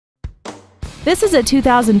This is a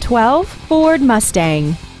 2012 Ford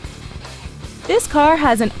Mustang. This car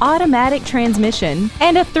has an automatic transmission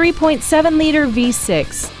and a 3.7-liter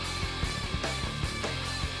V6.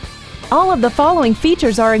 All of the following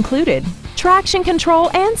features are included: traction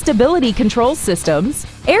control and stability control systems,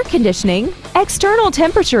 air conditioning, external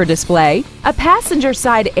temperature display, a passenger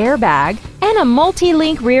side airbag, and a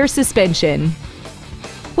multi-link rear suspension.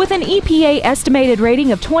 With an EPA estimated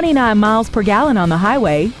rating of 29 miles per gallon on the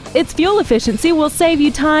highway, its fuel efficiency will save you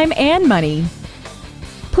time and money.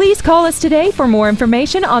 Please call us today for more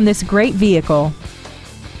information on this great vehicle.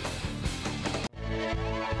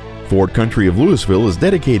 Ford Country of Lewisville is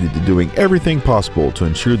dedicated to doing everything possible to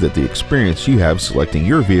ensure that the experience you have selecting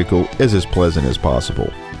your vehicle is as pleasant as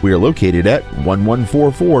possible. We are located at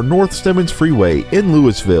 1144 N Stemmons Freeway in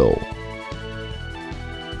Lewisville.